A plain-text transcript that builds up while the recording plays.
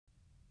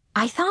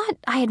I thought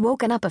I had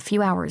woken up a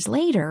few hours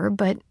later,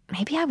 but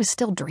maybe I was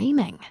still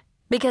dreaming.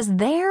 Because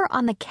there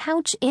on the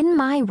couch in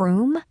my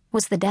room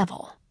was the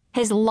devil,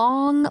 his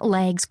long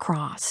legs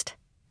crossed,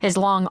 his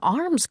long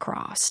arms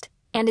crossed,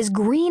 and his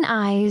green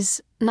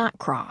eyes not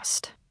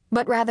crossed,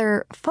 but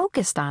rather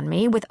focused on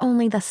me with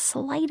only the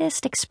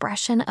slightest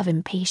expression of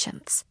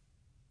impatience.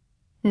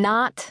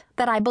 Not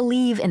that I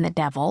believe in the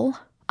devil,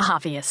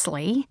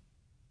 obviously.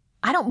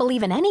 I don't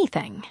believe in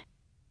anything.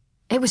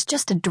 It was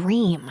just a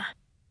dream.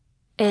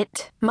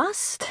 It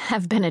must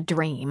have been a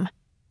dream.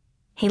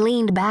 He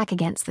leaned back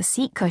against the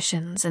seat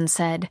cushions and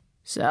said,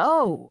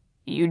 "So,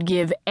 you'd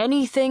give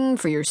anything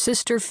for your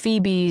sister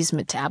Phoebe's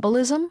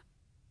metabolism?"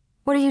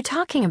 "What are you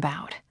talking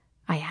about?"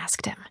 I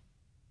asked him.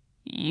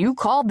 "You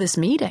called this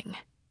meeting,"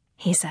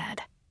 he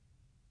said.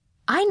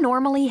 I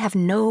normally have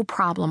no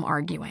problem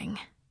arguing,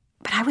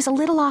 but I was a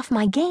little off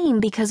my game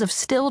because of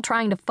still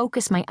trying to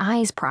focus my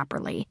eyes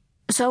properly.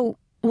 So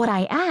what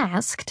I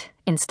asked,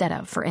 instead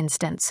of, for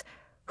instance,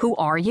 "Who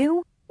are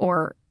you?"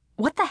 or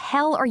 "What the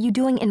hell are you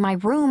doing in my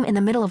room in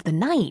the middle of the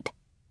night?"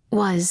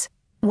 was,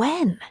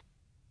 "When?"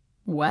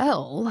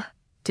 "Well,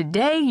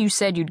 today you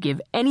said you'd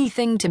give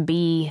anything to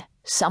be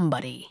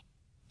somebody.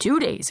 2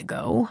 days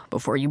ago,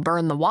 before you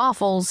burned the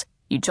waffles,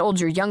 you told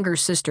your younger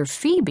sister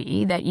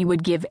Phoebe that you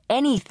would give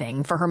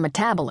anything for her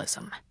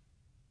metabolism."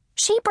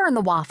 "She burned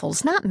the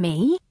waffles, not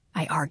me,"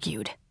 I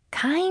argued,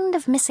 kind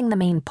of missing the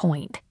main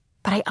point.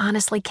 But I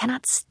honestly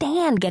cannot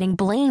stand getting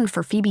blamed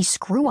for Phoebe's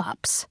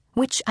screw-ups,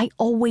 which I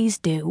always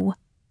do.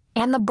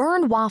 And the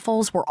burned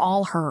waffles were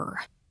all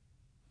her.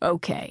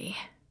 "Okay,"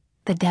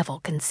 the devil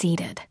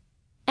conceded.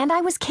 "And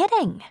I was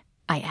kidding,"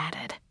 I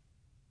added.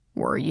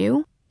 "Were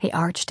you?" He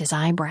arched his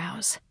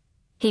eyebrows.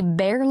 He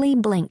barely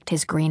blinked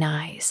his green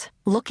eyes,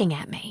 looking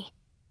at me.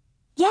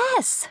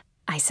 "Yes,"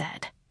 I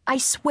said. "I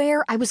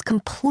swear I was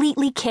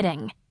completely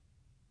kidding."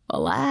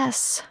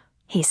 "Alas,"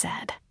 he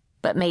said,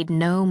 but made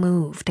no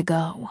move to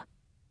go.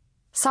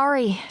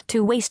 "Sorry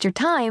to waste your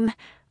time,"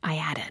 I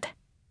added.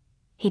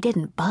 He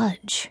didn't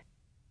budge.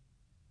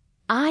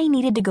 I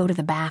needed to go to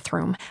the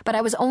bathroom, but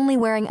I was only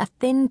wearing a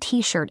thin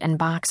t-shirt and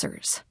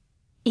boxers.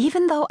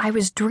 Even though I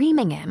was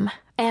dreaming him,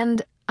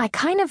 and I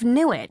kind of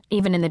knew it,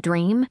 even in the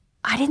dream,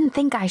 I didn't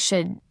think I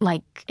should,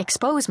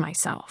 expose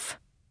myself.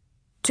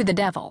 To the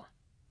devil,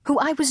 who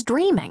I was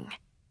dreaming.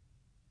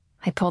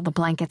 I pulled the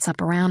blankets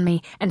up around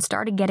me and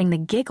started getting the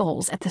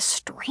giggles at the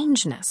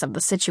strangeness of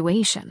the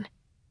situation.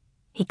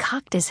 He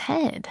cocked his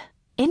head,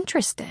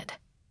 interested.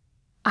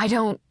 "I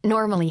don't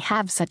normally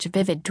have such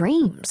vivid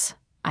dreams,"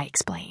 I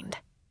explained.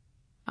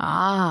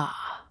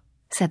 "Ah,"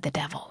 said the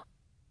devil.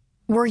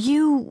 "Were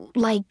you,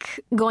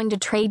 going to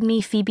trade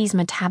me Phoebe's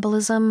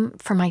metabolism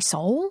for my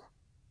soul?"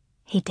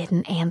 He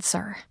didn't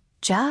answer,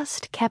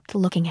 just kept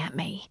looking at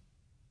me.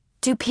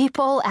 "Do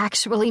people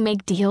actually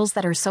make deals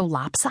that are so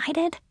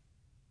lopsided?"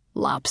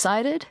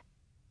 "Lopsided?"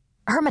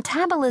 "Her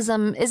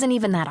metabolism isn't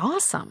even that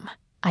awesome,"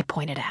 I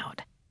pointed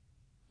out.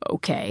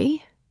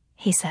 "Okay,"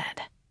 he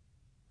said.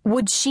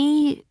 "Would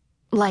she,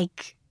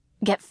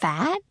 get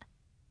fat?"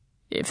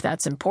 "If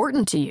that's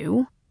important to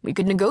you, we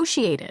could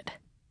negotiate it,"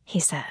 he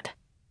said.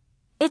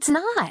 "It's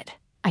not,"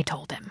 I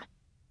told him.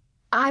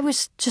 "I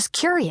was just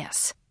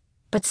curious.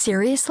 But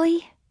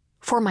seriously?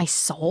 For my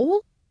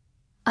soul?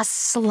 A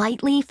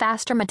slightly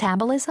faster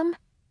metabolism?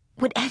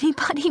 Would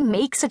anybody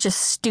make such a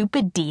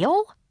stupid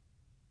deal?"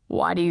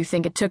 "Why do you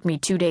think it took me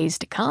 2 days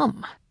to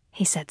come?"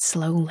 he said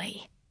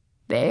slowly.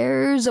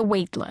 "There's a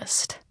wait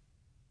list."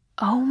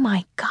 "Oh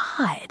my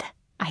God,"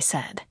 I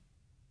said.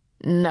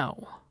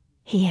 "No,"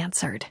 he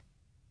answered.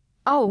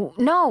 "Oh,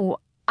 no,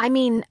 I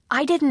mean,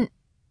 I didn't—"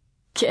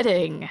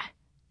 "Kidding,"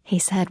 he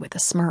said with a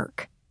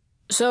smirk.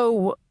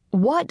 "So,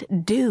 what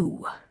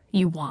do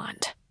you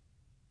want?"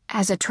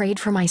 "As a trade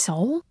for my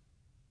soul?"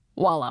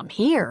 "While I'm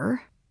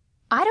here."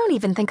 "I don't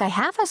even think I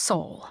have a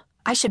soul.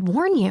 I should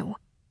warn you.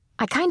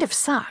 I kind of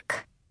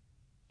suck."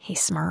 He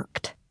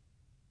smirked.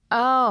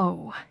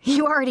 "Oh,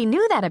 you already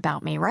knew that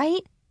about me,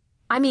 right?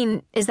 I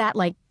mean, is that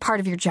part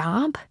of your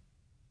job?"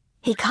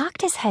 He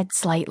cocked his head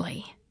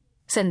slightly.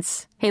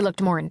 Since he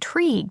looked more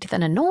intrigued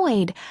than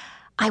annoyed,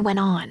 I went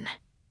on.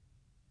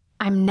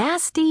 "I'm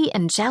nasty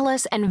and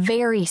jealous and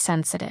very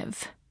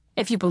sensitive,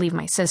 if you believe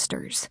my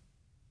sisters.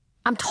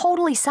 I'm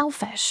totally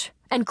selfish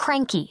and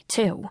cranky,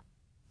 too.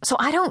 So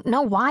I don't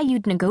know why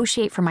you'd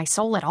negotiate for my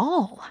soul at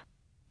all.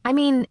 I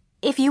mean,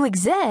 if you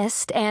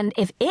exist, and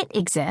if it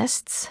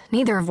exists,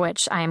 neither of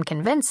which I am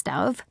convinced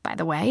of, by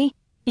the way,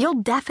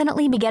 you'll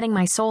definitely be getting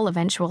my soul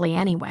eventually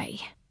anyway."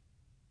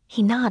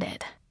 He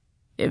nodded.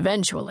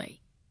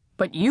 "Eventually.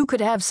 But you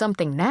could have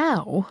something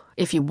now,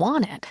 if you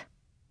want it.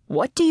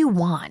 What do you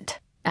want,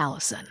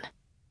 Allison?"